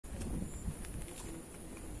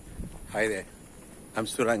Hi there, I'm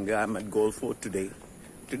Suranga. I'm at Goal Fort today.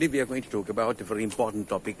 Today we are going to talk about a very important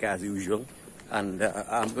topic as usual, and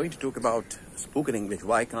I'm going to talk about spoken English.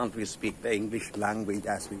 Why can't we speak the English language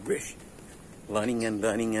as we wish? Learning and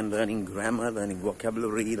learning and learning grammar, learning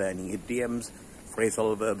vocabulary, learning idioms,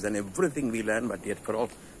 phrasal verbs and everything we learn, but yet for all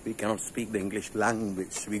we cannot speak the English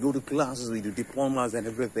language. We go to classes, we do diplomas and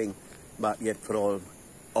everything, but yet for all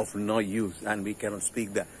of no use, and we cannot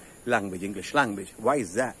speak the language, English language. Why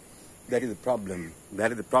is that? That is the problem.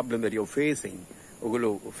 That is the problem that you're facing.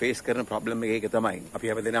 ඔගොල්ලෝ face කරන problem එක තමයි. අපි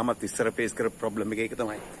හැමදේනමත් ඉස්සර face කරපු problem එක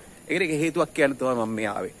තමයි. ඒකට හේතුවක් කියන්න තමයි මම මේ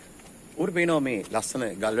ආවේ. උඩ පේනවා මේ ලස්සන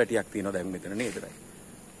ගල් වැටියක් තියෙනවා දැන් මෙතන නේද?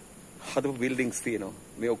 හදපු buildings තියෙනවා.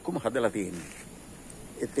 මේ ඔක්කොම හදලා තියෙන්නේ.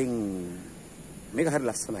 ඉතින් මේක හරි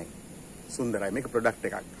ලස්සනයි. සුන්දරයි. මේක product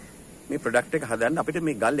එකක්. මේ product එක හදන්න අපිට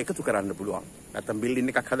මේ ගල් එකතු කරන්න පුළුවන්. නැත්තම් building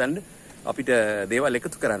එකක් හදන්න අපිට දේවල්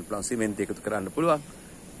එකතු කරන්න පුළුවන්. සිමෙන්ති එකතු කරන්න පුළුවන්.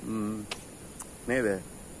 Neither.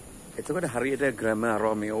 It's about hurried grammar,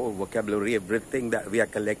 Romeo, vocabulary, everything that we are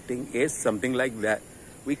collecting is something like that.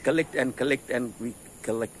 We collect and we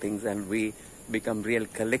collect things and we become real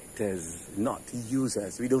collectors, not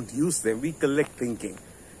users. We don't use them, we collect thinking.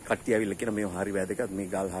 කට්ටිය ඇවිල්ලා කියන මේ හරි වැදගත් මේ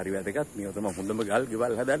ගල් හරි වැදගත් මේ තමයි හොඳම ගල්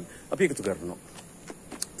ගෙවල් හදන්න අපි එකතු කරනවා.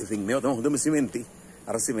 ඉතින් මේ තමයි හොඳම සිමෙන්ති.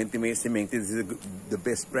 අර සිමෙන්ති මේ සිමෙන්ති this is the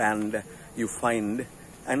best brand you find.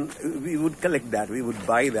 And we would collect that, we would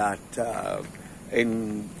buy that in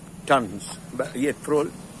tons, but yet for all,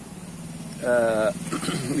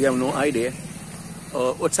 we have no idea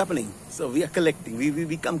what's happening. So we are collecting, we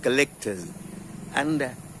become collectors. And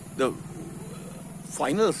the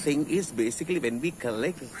final thing is basically when we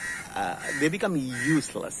collect, they become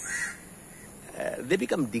useless. They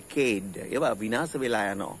become decayed. ඒවා විනාශ වෙලා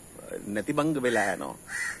යනවා, නැතිබංග වෙලා යනවා.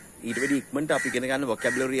 ඊට වෙඩි ඉක්මනට අපි ඉගෙන ගන්න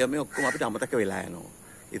vocabulary මේ ඔක්කොම අපිට අමතක වෙලා යනවා.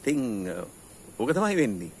 ඉතින් ඕක තමයි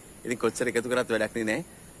වෙන්නේ. ඉතින් කොච්චර එකතු කරත් වැඩක් නෑ.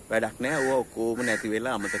 වැඩක් නෑ. ඕවා ඔක්කොම නැති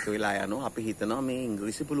වෙලා අමතක වෙලා යනවා. අපි හිතනවා මේ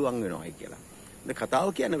ඉංග්‍රීසි පුළුවන් වෙනවායි කියලා. දැන්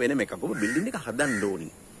කතාව කියන්නේ වෙනම එකක්. ඔබ බිල්ඩින් එක හදන්න ඕනි.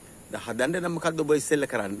 දැන් හදන්න නම් මොකද්ද ඔබ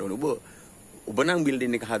ඉස්සෙල්ලා කරන්න ඕනි? ඔබ නම්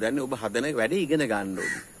බිල්ඩින් එක හදන්නේ ඔබ හදන වැඩේ ඉගෙන ගන්න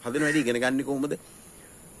ඕනි. හදන වැඩේ ඉගෙන ගන්නේ කොහොමද?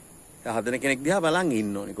 හදන කෙනෙක් දිහා බලන්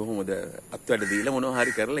ඉන්න ඕනි. කොහොමද අත්වැඩ දීලා මොනවා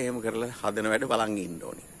හරි කරලා එහෙම කරලා හදන වැඩ බලන් ඉන්න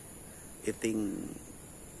ඕනි. ඉතින්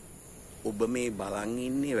ඔබ මේ බලන්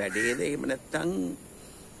ඉන්නේ වැඩේද එහෙම නැත්නම්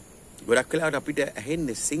ගොඩක් වෙලාවට අපිට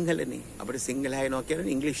ඇහෙන්නේ සිංහලනේ. අපිට සිංහල හැයනවා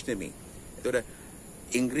කියන්නේ ඉංග්‍රීසි නෙමෙයි. ඒතකොට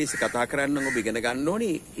ඉංග්‍රීසි කතා කරන්න නම් ඔබ ඉගෙන ගන්න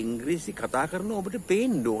ඕනේ. ඉංග්‍රීසි කතා කරන ඔබට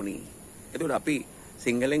පේන්න ඕනේ. ඒතකොට අපි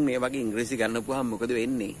සිංහලෙන් මේ වගේ ඉංග්‍රීසි ගන්නපුවාම මොකද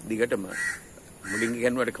වෙන්නේ? දිගටම මුලින්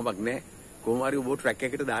ඉගෙනුවට කමක් නැහැ. කොහොම හරි ඔබ ට්‍රැක්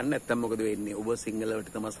එකකට දාන්න නැත්නම් මොකද වෙන්නේ? ඔබ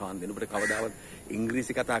සිංහලවට තමයි සාන් දෙන්න. ඔබට කවදාවත්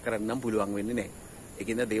ඉංග්‍රීසි කතා කරන්න නම් පුළුවන් වෙන්නේ නැහැ.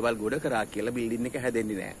 ඒකින්ද දේවල් ගොඩ කරා කියලා බිල්ඩින් එක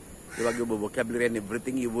හැදෙන්නේ නැහැ. ඒ වගේ ඔබ vocabulary and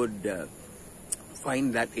everything you would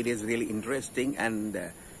find that it is really interesting and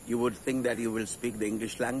you would think that you will speak the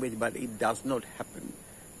English language, but it does not happen.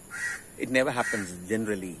 It never happens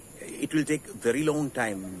generally. It will take very long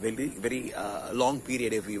time, very long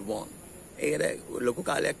period if you want. ඒකට ලොකු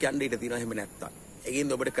කාලයක් යන්න ඉඩ තියෙනවා එහෙම නැත්තම්.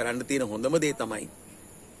 ඒකින්ද ඔබට කරන්න තියෙන හොඳම දේ තමයි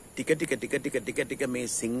ටික මේ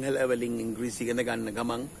සිංහල වලින් ඉංග්‍රීසි ඉගෙන ගන්න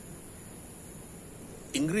ගමන්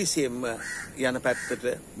ඉංග්‍රීසියෙන් යන පැත්තට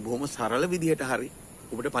බොහොම සරල විදිහට හරි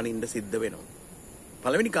ඔබට පනින්න සිද්ධ වෙනවා.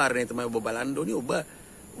 පළවෙනි කාරණේ තමයි ඔබ බලන්න ඕනි ඔබ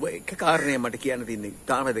එක කාරණේ මට කියන්න තියෙන්නේ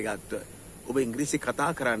තාම වැදගත්. ඔබ ඉංග්‍රීසි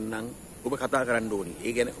කතා කරන්න ඔබ කතා කරන්න ඕනි.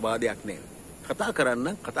 ඒ කියන්නේ වාදයක් නෑ. කතා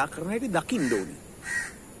කරන හැටි දකින්න ඕනි.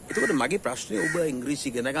 එතකොට මගේ ප්‍රශ්නේ ඔබ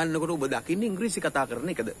ඉංග්‍රීසි ඉගෙන ගන්නකොට ඔබ දකින්නේ ඉංග්‍රීසි කතා කරන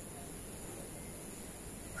එකද?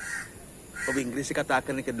 ඔබ ඉංග්‍රීසි කතා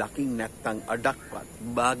කරන එක දකින්න නැත්නම් අඩක්වත්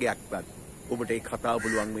භාගයක්වත් ඔබට ඒ කතාව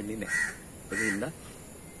පුළුවන් වෙන්නේ නැහැ. ඒකින්ද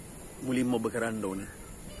මුලින්ම ඔබ කරන්න ඕනේ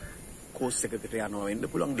course එකකට යනවා වෙන්න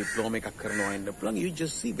පුළුවන්, diploma එකක් කරනවා වෙන්න පුළුවන්. You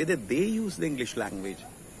just see whether they use the English language.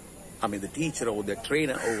 I mean the teacher or the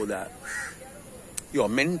trainer or your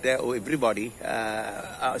mentor or everybody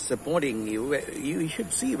are supporting you. You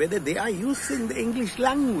should see whether they are using the English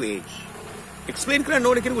language. Explain කරන්න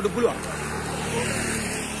ඕනේ කෙනෙකුට පුළුවන්.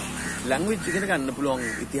 language ඉගෙන ගන්න පුළුවන්,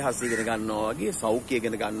 ඉතිහාසය ඉගෙන ගන්නවා වගේ, සෞඛ්‍ය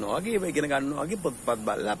ඉගෙන ගන්නවා වගේ, ඒවා ඉගෙන ගන්නවා වගේ පොත්පත්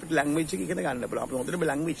බලලා අපිට language එක ඉගෙන ගන්න පුළුවන්. අපි හොඳටම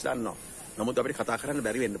language දන්නවා. නමුත් අපිට කතා කරන්න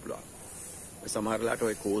බැරි වෙන්න පුළුවන්. සමහරලාට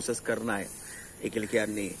ඔය courses කරන අය ඒකල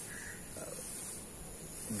කියන්නේ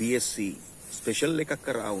BSc ස්පෙෂල් එකක්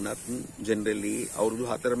කරා වුණත් generally අවුරුදු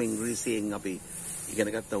 4ම ඉංග්‍රීසියෙන් අපි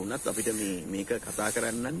ඉගෙන ගත්තා වුණත් අපිට මේක කතා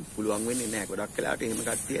කරන්න පුළුවන් වෙන්නේ නැහැ. ගොඩක් වෙලාවට එහෙම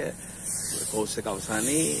කට්ටිය course එක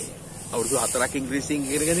අවසානයේ අවුරුදු 4ක් ඉංග්‍රීසියෙන්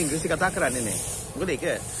ඉගෙනගෙන ඉංග්‍රීසි කතා කරන්නේ නැහැ. මොකද ඒක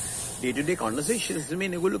day to day conversations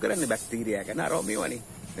මේ නෙගොල්ලෝ කරන්නේ බැක්ටීරියා ගැන අර මේවනේ.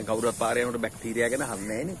 දැන් කවුරුත් පාරේ යනකොට බැක්ටීරියා ගැන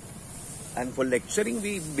අහන්නේ නැහනේ. And for lecturing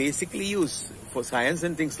we basically use for science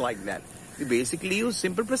and things like that. We basically use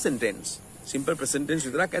simple present tense. Simple present tense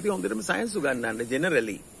විතරක් ඇති හොඳටම science උගන්වන්න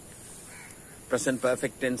generally. Present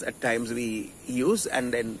perfect tense at times we use,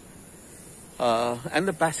 and then and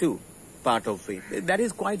the passive part of it. That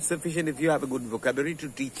is quite sufficient if you have a good vocabulary to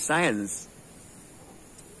teach science.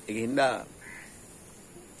 ඒකින්ද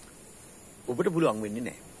ඔබට පුළුවන් වෙන්නේ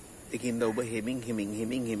නැහැ. ඒකින්ද ඔබ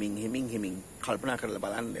හිමින් කල්පනා කරලා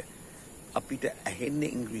බලන්න අපිට ඇහෙන්නේ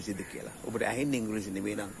ඉංග්‍රීසිද කියලා. ඔබට ඇහෙන්නේ ඉංග්‍රීසි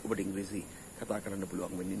නෙවෙයි නම් ඔබට ඉංග්‍රීසි කතා කරන්න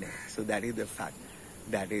පුළුවන් වෙන්නේ නැහැ. So that is the fact.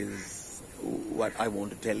 That is what I want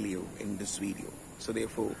to tell you in this video. So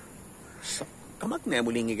therefore කමක් නෑ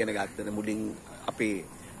මුලින් ඉගෙන ගත්තට මුලින් අපේ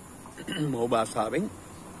මොහො භාෂාවෙන්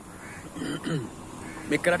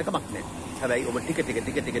මේක කරාට කමක් නෑ. හැබැයි ඔබ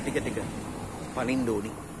ටික පනින්න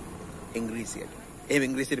ඕනි ඉංග්‍රීසියට. ඒ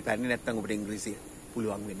ඉංග්‍රීසියට පැන්නේ නැත්නම් ඔබට ඉංග්‍රීසිය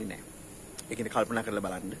පුළුවන් වෙන්නේ නෑ. ඒ කියන්නේ කල්පනා කරලා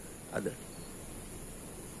බලන්න අද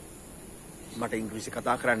මට ඉංග්‍රීසි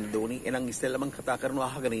කතා කරන්න ඕනි. එහෙනම් ඉස්සෙල්ලා මම කතා කරනවා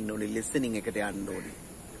අහගෙන ඉන්න ඕනි. ලිසනින් එකට යන්න ඕනි.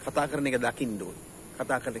 කතා කරන එක දකින්න ඕනි.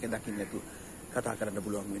 කතා කරන එක දකින්න නැතුව කතා කරන්න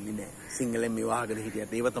පුළුවන් වෙන්නේ නැහැ. සිංහලෙන් මේ වහගෙන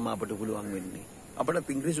හිටියත් ඒව තමයි අපට පුළුවන් වෙන්නේ. අපට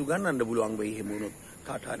ඉංග්‍රීසි උගන්වන්න පුළුවන් වෙයි එහෙම වුණොත්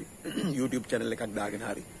කාට හරි YouTube channel එකක් දාගෙන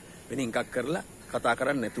හරි වෙන එකක් කරලා කතා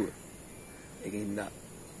කරන්නේ නැතුව. ඒකින්ද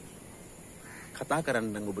කතා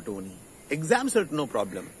කරන්න නම් ඔබට ඕනි. exams වලට no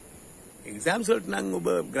problem. exams වලට නම් ඔබ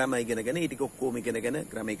grammar ඉගෙනගෙන ඊ ටික ඔක්කොම ඉගෙනගෙන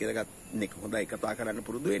grammar ඉගෙන ගන්න එක හොඳයි. කතා කරන්න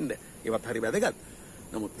පුරුදු වෙන්න. ඒවත් හරි වැදගත්.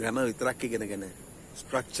 නමුත් grammar විතරක් ඉගෙනගෙන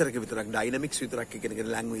structure එක විතරක් dynamics විතරක්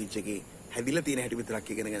ඉගෙනගෙන language එකේ හැදිලා තියෙන හැටි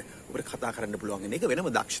විතරක් ඉගෙනගෙන ඔබට කතා කරන්න පුළුවන් වෙන එක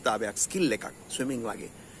වෙනම දක්ෂතාවයක්, skill එකක්, swimming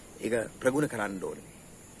වගේ. ඒක ප්‍රගුණ කරන්න ඕනේ.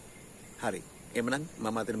 හරි. එhmenan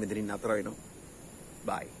මම අතන මෙතනින් නතර වෙනවා.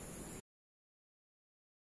 bye.